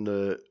fire on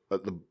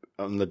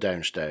the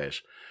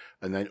downstairs,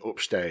 and then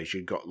upstairs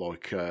you'd got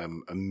like a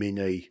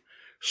mini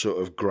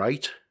sort of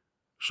grate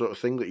sort of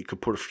thing that you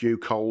could put a few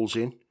coals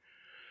in.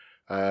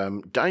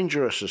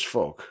 Dangerous as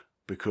fuck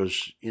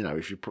because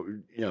if you put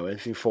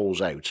anything falls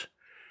out.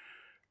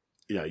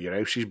 Your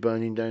house is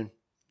burning down.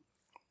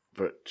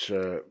 But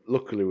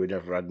luckily we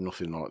never had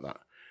nothing like that.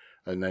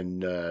 And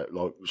then,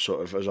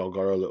 sort of as I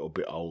got a little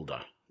bit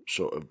older,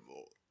 sort of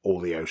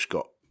all the house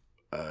got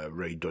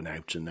redone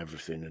out and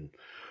everything. And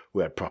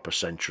we had proper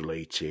central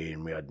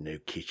heating, we had new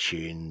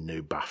kitchen,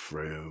 new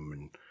bathroom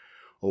and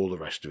all the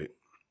rest of it.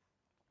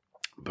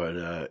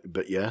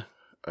 But yeah,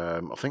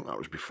 I think that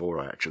was before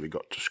I actually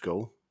got to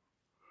school.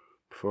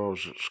 Before I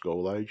was at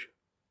school age.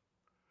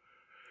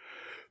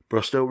 But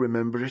I still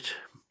remember it.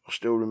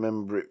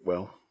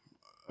 Well.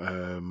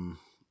 And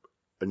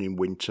in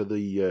winter,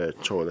 the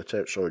toilet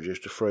outside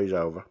used to freeze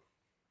over.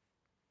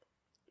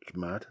 It's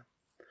mad.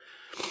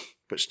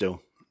 But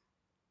still.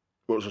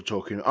 What was I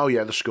talking? Oh,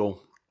 yeah, the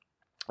school.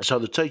 So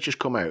the teachers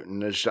come out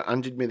and has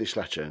handed me this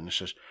letter and it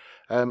says,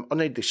 I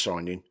need this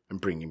signing and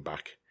bringing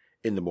back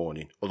in the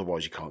morning,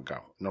 otherwise you can't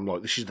go. And I'm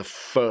like, this is the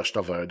first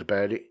I've heard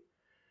about it.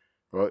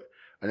 Right?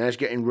 And I was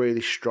getting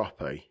really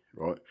stroppy.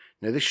 Right?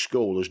 Now, this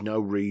school, there's no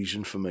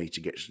reason for me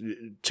to get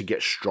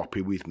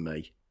stroppy with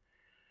me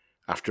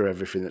after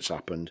everything that's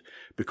happened,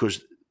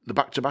 because the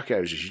back-to-back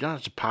houses, you don't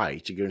have to pay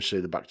to go and see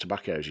the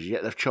back-to-back houses,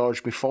 yet they've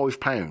charged me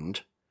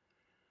 £5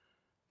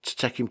 to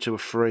take him to a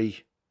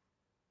free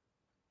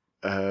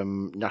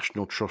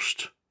National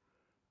Trust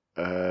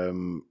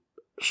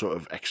sort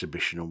of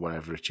exhibition or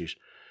whatever it is.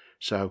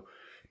 So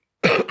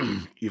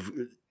I've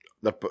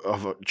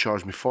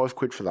charged me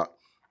 £5 for that.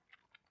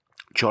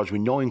 Charged me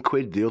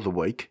 £9 the other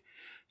week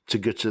to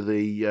go to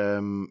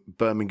the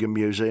Birmingham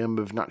Museum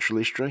of Natural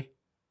History,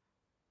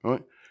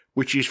 right?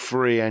 Which is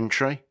free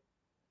entry.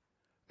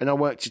 And I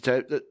worked it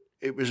out that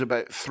it was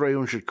about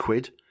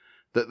 £300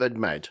 that they'd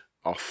made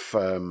off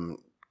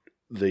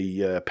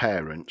the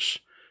parents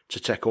to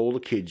take all the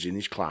kids in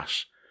his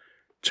class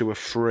to a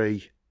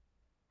free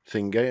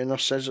thingy. And I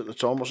says at the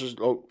time, I says,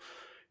 oh,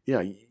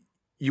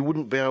 you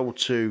wouldn't be able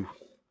to,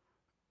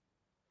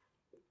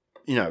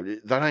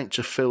 that ain't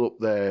to fill up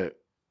their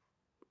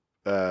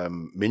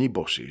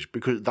minibuses,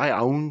 because they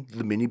own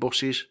the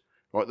minibuses.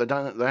 Right, they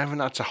haven't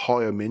had to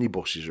hire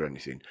minibuses or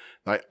anything.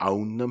 They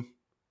own them.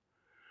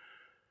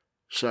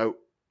 So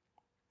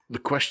the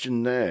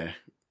question there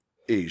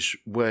is,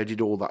 where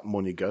did all that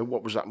money go?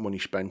 What was that money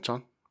spent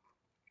on?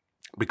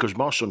 Because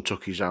my son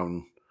took his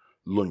own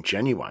lunch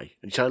anyway.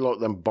 And he like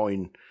them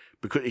buying,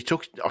 because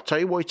I'll tell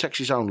you why he takes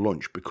his own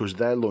lunch, because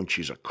their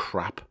lunches are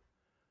crap.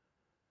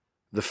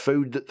 the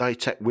food that they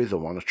take with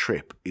them on a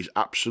trip is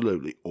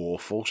absolutely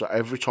awful. So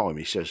every time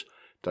he says,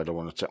 Dad, I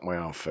want to take my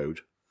own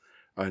food.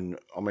 And,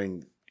 I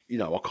mean,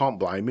 I can't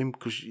blame him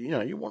because,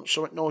 you want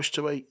something nice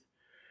to eat.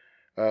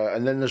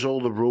 And then there's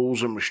all the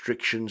rules and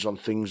restrictions on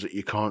things that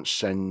you can't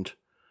send.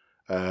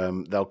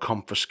 They'll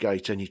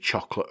confiscate any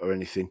chocolate or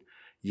anything.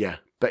 Yeah,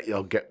 bet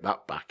you'll get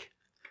that back.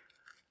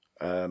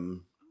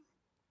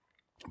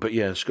 But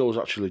yeah, the school's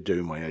actually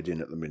doing my head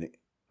in at the minute.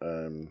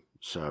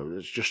 So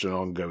it's just an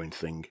ongoing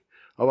thing.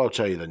 I won't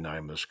tell you the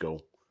name of the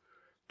school,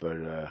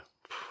 but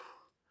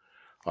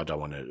I don't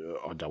want to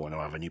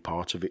have any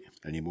part of it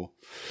anymore.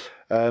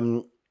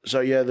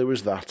 So yeah, there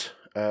was that,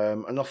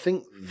 and I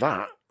think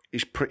that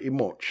is pretty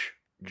much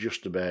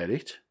just about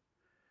it.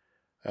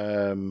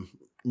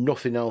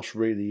 Nothing else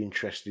really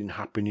interesting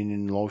happening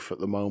in life at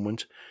the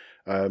moment.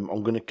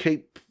 I'm going to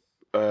keep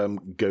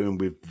going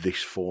with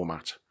this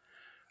format,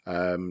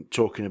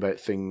 talking about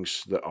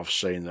things that I've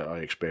seen, that I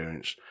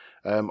experienced.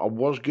 I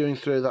was going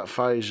through that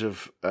phase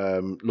of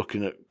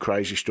looking at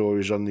crazy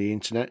stories on the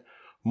internet.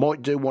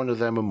 Might do one of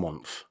them a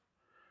month.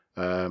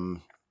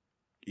 When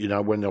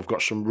I've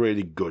got some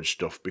really good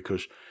stuff,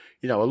 because,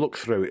 I look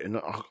through it and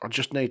I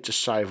just need to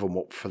save them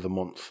up for the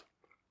month.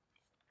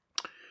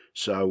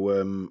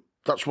 So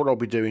that's what I'll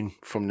be doing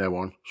from now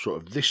on,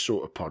 sort of this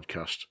sort of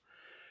podcast.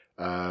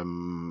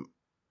 Don't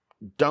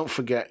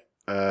forget,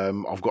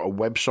 I've got a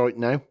website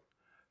now,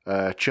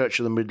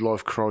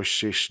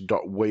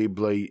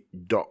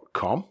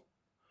 churchofthemidlifecrisis.weebly.com.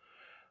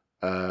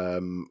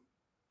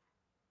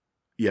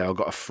 Yeah, I've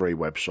got a free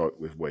website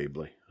with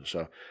Weebly.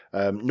 So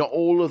not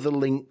all of the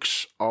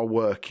links are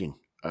working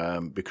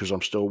because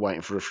I'm still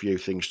waiting for a few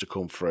things to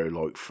come through,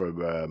 like for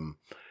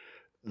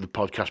the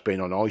podcast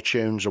being on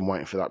iTunes. I'm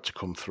waiting for that to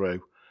come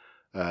through.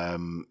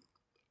 I'm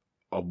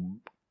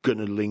going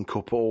to link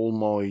up all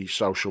my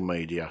social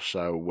media.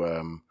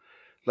 So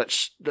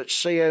let's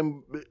see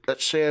how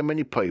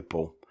many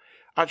people.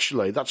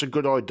 Actually, that's a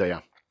good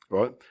idea,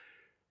 right?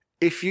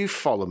 If you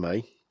follow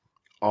me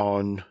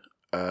on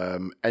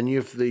any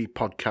of the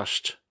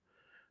podcast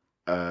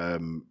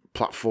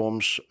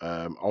platforms,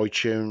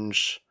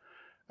 iTunes,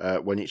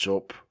 when it's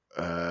up,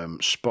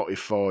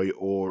 Spotify,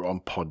 or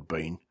on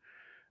Podbean,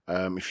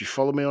 if you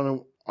follow me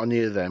on any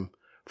of them,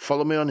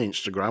 follow me on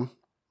Instagram,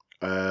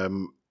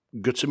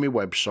 go to my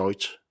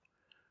website,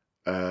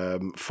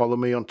 follow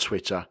me on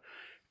Twitter.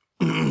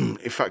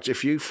 In fact,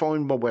 if you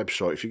find my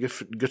website, if you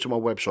go to my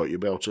website,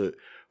 you'll be able to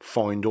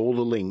find all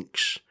the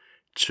links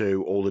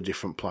to all the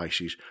different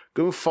places.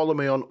 Go and follow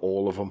me on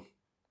all of them.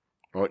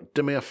 Right,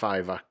 do me a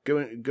favour. Go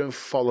and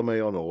follow me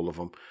on all of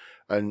them.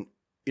 And,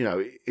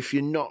 if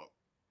you're not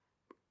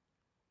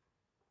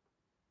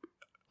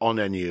on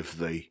any of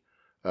the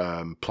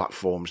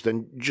platforms,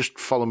 then just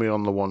follow me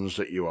on the ones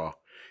that you are.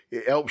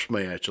 It helps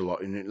me out a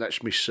lot, and it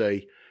lets me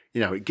see,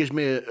 it gives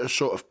me a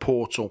sort of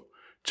portal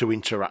to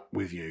interact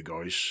with you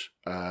guys.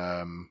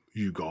 I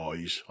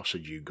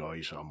said you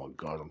guys. Oh my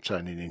God, I'm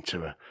turning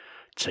into a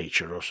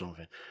teacher or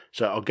something.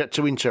 So I'll get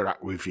to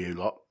interact with you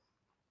lot.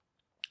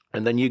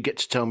 And then you get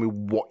to tell me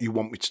what you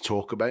want me to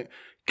talk about.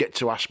 Get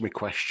to ask me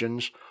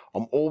questions.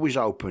 I'm always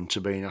open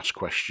to being asked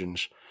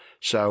questions.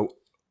 So,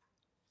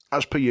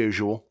 as per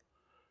usual,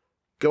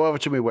 go over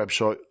to my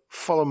website,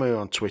 follow me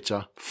on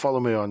Twitter, follow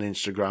me on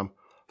Instagram,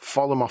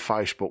 follow my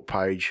Facebook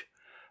page,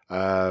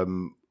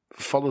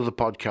 follow the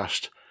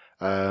podcast.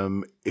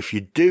 If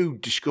you do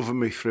discover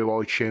me through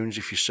iTunes,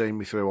 if you've seen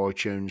me through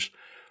iTunes,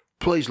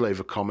 please leave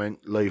a comment,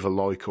 leave a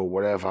like or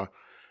whatever.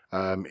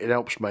 It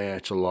helps me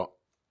out a lot.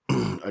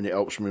 And it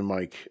helps me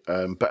make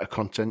better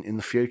content in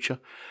the future.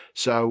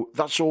 So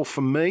that's all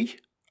from me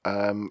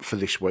for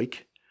this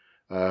week.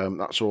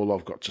 That's all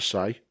I've got to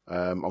say.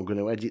 I'm going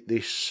to edit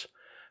this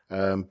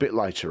a bit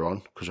later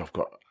on because I've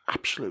got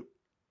absolute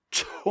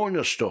ton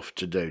of stuff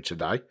to do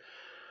today.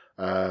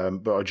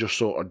 But I just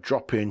thought I'd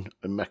drop in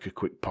and make a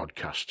quick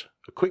podcast.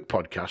 A quick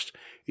podcast,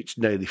 it's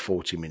nearly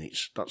 40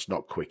 minutes. That's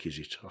not quick, is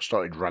it? I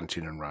started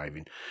ranting and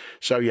raving.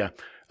 So yeah,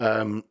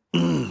 go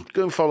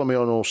and follow me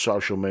on all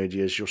social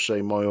medias. You'll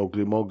see my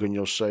ugly mug and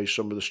you'll see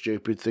some of the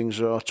stupid things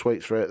that I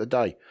tweet throughout the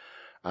day.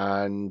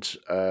 And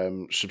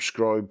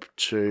subscribe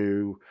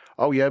to,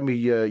 my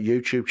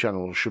YouTube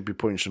channel. I should be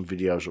putting some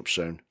videos up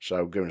soon.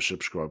 So go and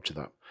subscribe to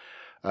that.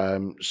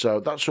 So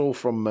that's all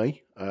from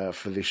me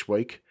for this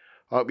week.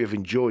 I hope you've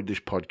enjoyed this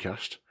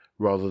podcast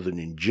rather than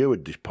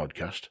endured this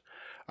podcast.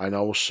 And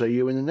I will see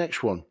you in the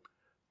next one.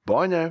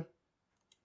 Bye now.